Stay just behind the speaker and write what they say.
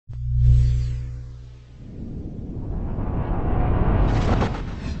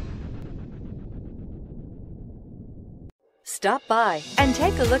Stop by and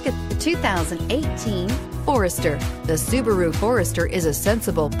take a look at the 2018 Forester. The Subaru Forester is a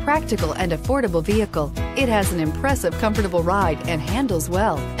sensible, practical, and affordable vehicle. It has an impressive, comfortable ride and handles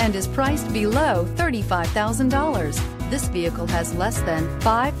well, and is priced below $35,000. This vehicle has less than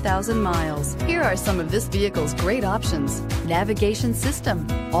 5,000 miles. Here are some of this vehicle's great options: navigation system,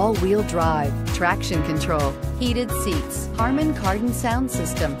 all-wheel drive, traction control, heated seats, Harman Kardon sound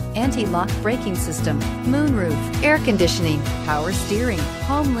system, anti-lock braking system, moonroof, air conditioning, power steering,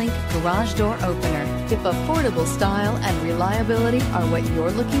 HomeLink garage door opener. If affordable style and reliability are what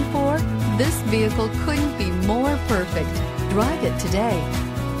you're looking for, this vehicle couldn't be more perfect. Drive it today.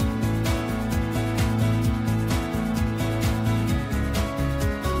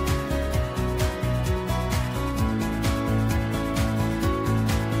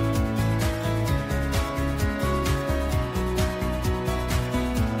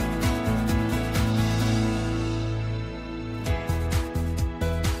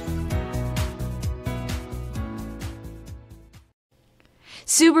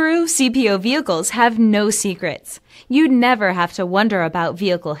 Subaru CPO vehicles have no secrets. You'd never have to wonder about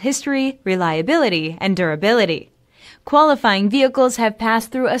vehicle history, reliability, and durability. Qualifying vehicles have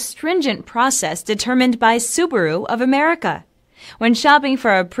passed through a stringent process determined by Subaru of America. When shopping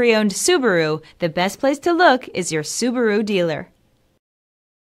for a pre-owned Subaru, the best place to look is your Subaru dealer.